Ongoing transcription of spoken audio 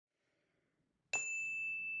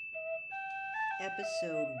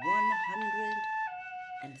Episode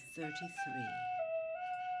 133.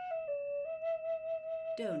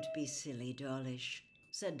 Don't be silly, Dawlish,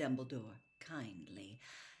 said Dumbledore kindly.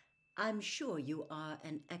 I'm sure you are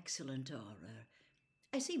an excellent orar.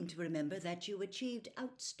 I seem to remember that you achieved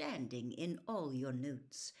outstanding in all your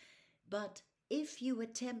notes. But if you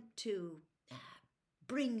attempt to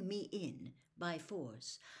bring me in by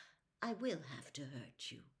force, I will have to hurt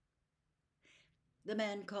you. The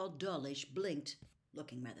man called Dawlish blinked,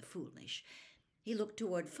 looking rather foolish. He looked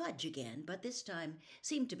toward Fudge again, but this time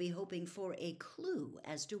seemed to be hoping for a clue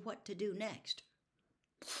as to what to do next.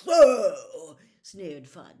 So, Sneered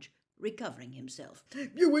Fudge, recovering himself.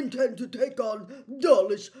 you intend to take on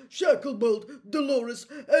Dawlish, Shacklebolt, Dolores,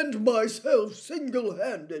 and myself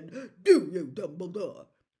single-handed, do you, Dumbledore?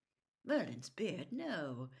 Merlin's beard,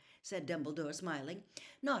 no, said Dumbledore, smiling.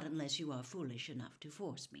 Not unless you are foolish enough to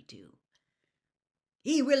force me to.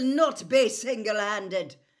 He will not be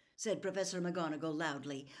single-handed, said Professor McGonagall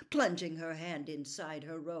loudly, plunging her hand inside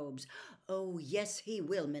her robes. Oh, yes, he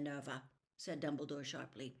will, Minerva, said Dumbledore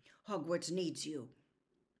sharply. Hogwarts needs you.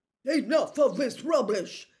 Enough of this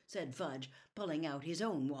rubbish, said Fudge, pulling out his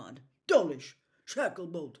own wand. Dawlish,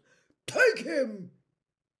 Shacklebolt, take him!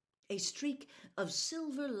 A streak of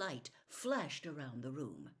silver light flashed around the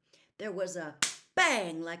room. There was a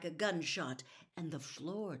bang like a gunshot, and the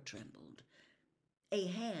floor trembled. A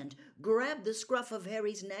hand grabbed the scruff of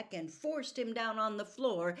Harry's neck and forced him down on the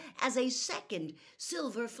floor as a second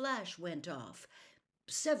silver flash went off.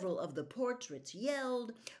 Several of the portraits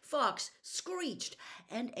yelled, Fawkes screeched,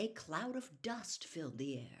 and a cloud of dust filled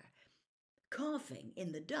the air. Coughing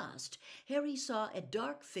in the dust, Harry saw a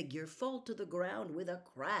dark figure fall to the ground with a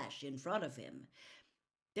crash in front of him.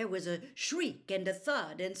 There was a shriek and a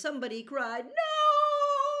thud, and somebody cried, No!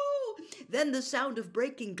 Then the sound of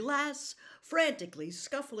breaking glass, frantically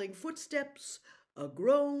scuffling footsteps, a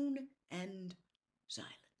groan, and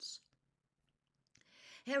silence.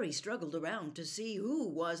 Harry struggled around to see who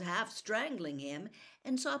was half strangling him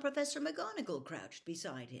and saw Professor McGonagall crouched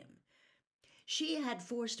beside him. She had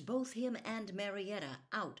forced both him and Marietta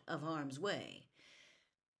out of harm's way.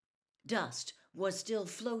 Dust was still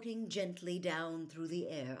floating gently down through the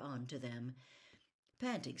air onto them.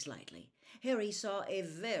 Panting slightly, Harry saw a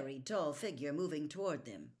very tall figure moving toward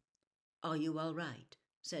them. Are you all right?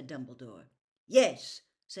 Said Dumbledore. Yes,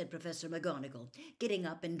 said Professor McGonagall, getting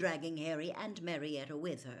up and dragging Harry and Marietta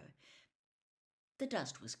with her. The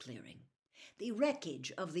dust was clearing. The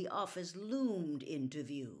wreckage of the office loomed into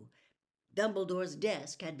view. Dumbledore's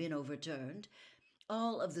desk had been overturned.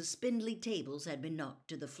 All of the spindly tables had been knocked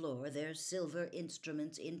to the floor, their silver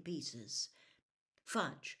instruments in pieces.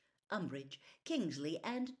 Fudge, Umbridge, Kingsley,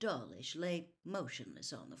 and Dawlish lay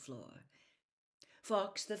motionless on the floor.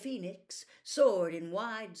 Fawkes the Phoenix soared in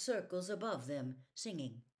wide circles above them,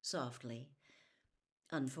 singing softly.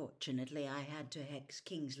 Unfortunately, I had to hex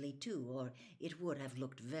Kingsley too, or it would have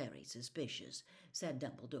looked very suspicious, said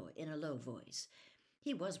Dumbledore in a low voice.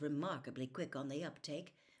 He was remarkably quick on the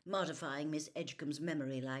uptake, modifying Miss Edgecombe's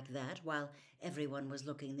memory like that while everyone was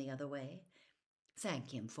looking the other way.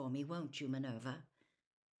 Thank him for me, won't you, Minerva?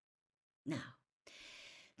 Now,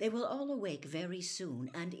 they will all awake very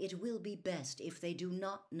soon, and it will be best if they do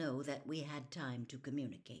not know that we had time to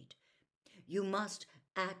communicate. You must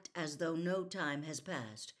act as though no time has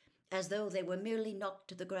passed, as though they were merely knocked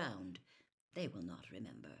to the ground. They will not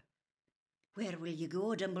remember. Where will you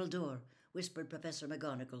go, Dumbledore? Whispered Professor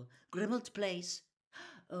McGonagall. Grimmauld Place?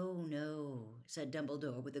 Oh, no, said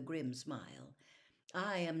Dumbledore with a grim smile.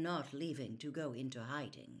 I am not leaving to go into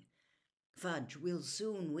hiding. Fudge will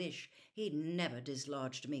soon wish he'd never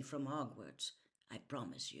dislodged me from Hogwarts, I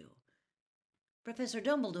promise you. Professor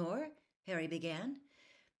Dumbledore, Harry began.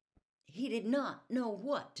 He did not know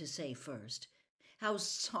what to say first. How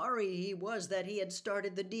sorry he was that he had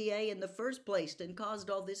started the DA in the first place and caused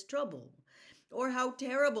all this trouble. Or how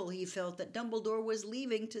terrible he felt that Dumbledore was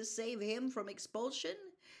leaving to save him from expulsion.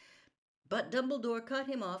 But Dumbledore cut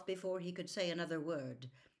him off before he could say another word.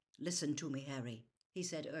 Listen to me, Harry, he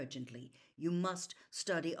said urgently. You must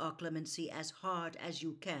study occlumency as hard as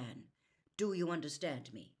you can. Do you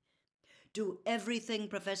understand me? Do everything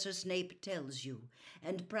Professor Snape tells you,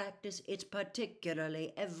 and practice it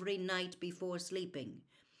particularly every night before sleeping,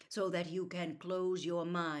 so that you can close your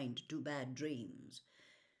mind to bad dreams.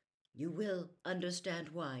 You will understand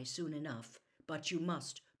why soon enough, but you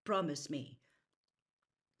must promise me.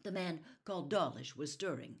 The man called Dawlish was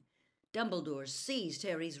stirring. Dumbledore seized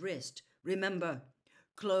Harry's wrist. Remember,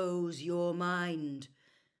 close your mind.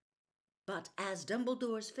 But as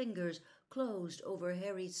Dumbledore's fingers closed over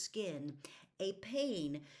Harry's skin, a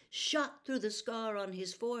pain shot through the scar on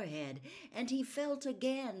his forehead, and he felt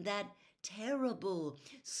again that terrible,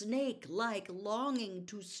 snake-like longing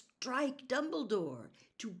to strike Dumbledore,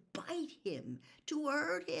 to bite him, to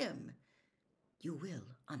hurt him. "You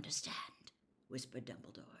will understand," whispered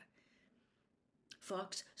Dumbledore.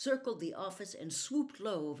 Fawkes circled the office and swooped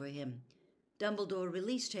low over him. Dumbledore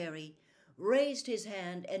released Harry, raised his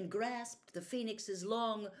hand, and grasped the phoenix's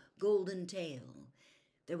long golden tail.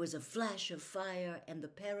 There was a flash of fire, and the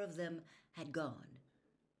pair of them had gone.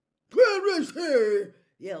 "Where is he?"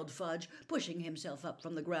 yelled Fudge, pushing himself up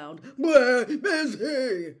from the ground. "Where is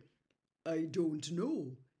he?" "I don't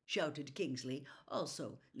know," shouted Kingsley,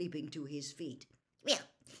 also leaping to his feet. "Well,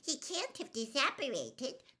 he can't have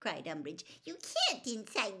disapparated," cried Umbridge. "You can't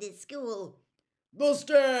inside the school." "The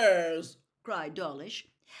stairs!" cried Dawlish,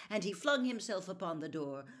 and he flung himself upon the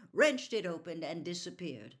door, wrenched it open, and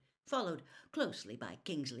disappeared, followed closely by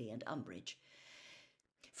Kingsley and Umbridge.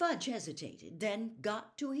 Fudge hesitated, then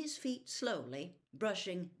got to his feet slowly,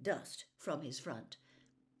 brushing dust from his front.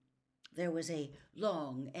 There was a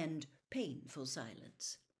long and painful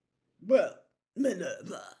silence. "Well,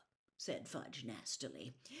 Minerva," said Fudge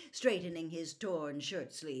nastily, straightening his torn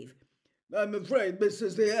shirt-sleeve, "I'm afraid this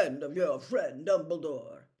is the end of your friend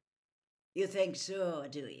Dumbledore." "You think so,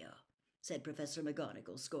 do you?" said Professor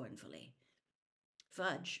McGonagall scornfully.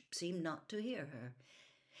 Fudge seemed not to hear her.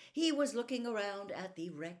 He was looking around at the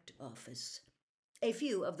wrecked office. A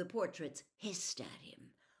few of the portraits hissed at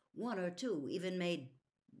him. One or two even made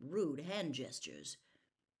rude hand gestures.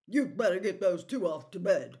 "You'd better get those two off to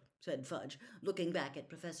bed," said Fudge, looking back at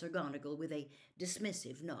Professor McGonagall with a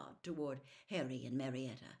dismissive nod toward Harry and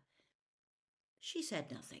Marietta. She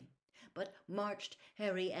said nothing, but marched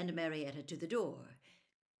Harry and Marietta to the door.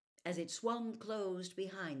 As it swung closed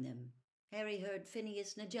behind them, Harry heard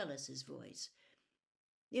Phineas Nigellus's voice.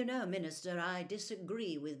 "You know, Minister, I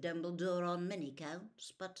disagree with Dumbledore on many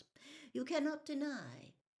counts, but you cannot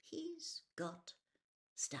deny he's got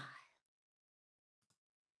style."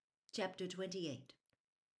 Chapter 28.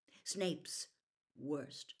 Snape's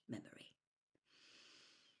worst memory.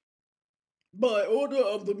 "By order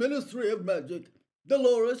of the Ministry of Magic,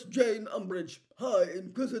 Dolores Jane Umbridge, High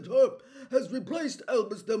Inquisitor, has replaced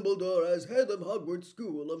Albus Dumbledore as head of Hogwarts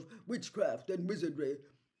School of Witchcraft and Wizardry.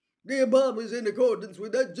 The above is in accordance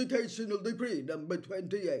with Educational Decree number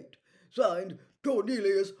 28, signed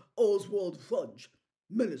Cornelius Oswald Fudge,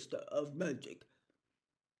 Minister of Magic."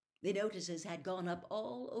 The notices had gone up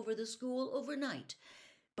all over the school overnight,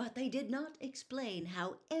 but they did not explain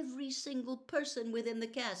how every single person within the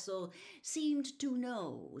castle seemed to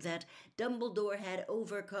know that Dumbledore had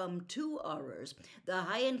overcome two horrors, the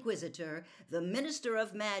High Inquisitor, the Minister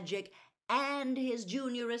of Magic, and his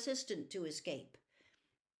junior assistant to escape.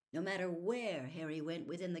 No matter where Harry went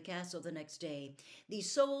within the castle the next day, the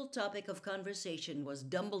sole topic of conversation was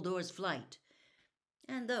Dumbledore's flight.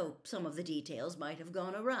 And though some of the details might have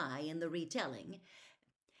gone awry in the retelling,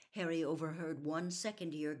 Harry overheard one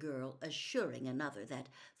second-year girl assuring another that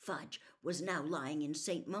Fudge was now lying in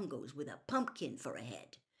St. Mungo's with a pumpkin for a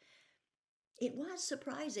head. It was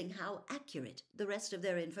surprising how accurate the rest of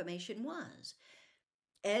their information was.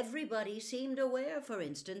 Everybody seemed aware, for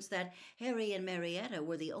instance, that Harry and Marietta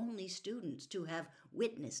were the only students to have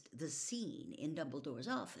witnessed the scene in Dumbledore's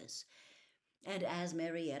office. And as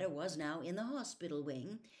Marietta was now in the hospital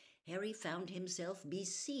wing, Harry found himself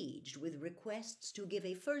besieged with requests to give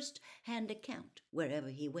a first-hand account wherever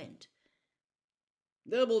he went.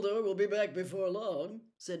 "Dumbledore will be back before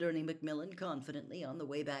long," said Ernie Macmillan confidently on the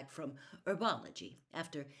way back from herbology,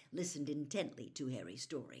 after listened intently to Harry's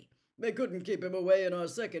story. "They couldn't keep him away in our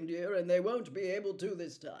second year, and they won't be able to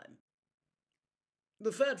this time.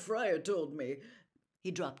 The Fat Friar told me—" He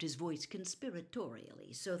dropped his voice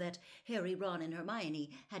conspiratorially so that Harry, Ron, and Hermione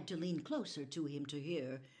had to lean closer to him to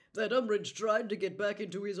hear, "that Umbridge tried to get back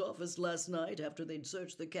into his office last night after they'd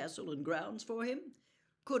searched the castle and grounds for him.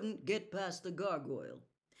 Couldn't get past the gargoyle.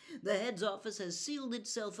 The head's office has sealed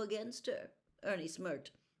itself against her." Ernie smirked.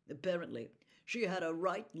 "Apparently, she had a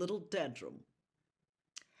right little tantrum."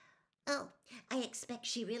 "Oh, I expect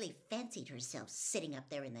she really fancied herself sitting up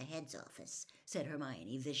there in the head's office," said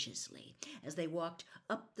Hermione viciously, as they walked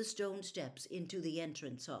up the stone steps into the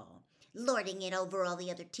entrance hall. "Lording it over all the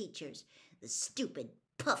other teachers. The stupid,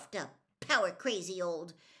 puffed-up, power-crazy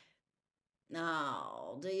old—"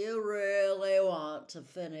 "Now, do you really want to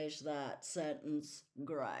finish that sentence,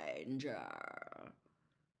 Granger?"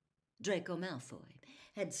 Draco Malfoy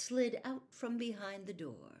had slid out from behind the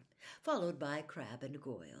door, followed by Crabbe and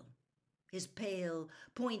Goyle. His pale,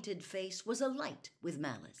 pointed face was alight with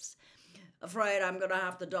malice. Afraid I'm going to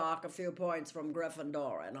have to dock a few points from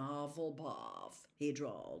Gryffindor in Hufflepuff, he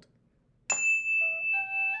drawled.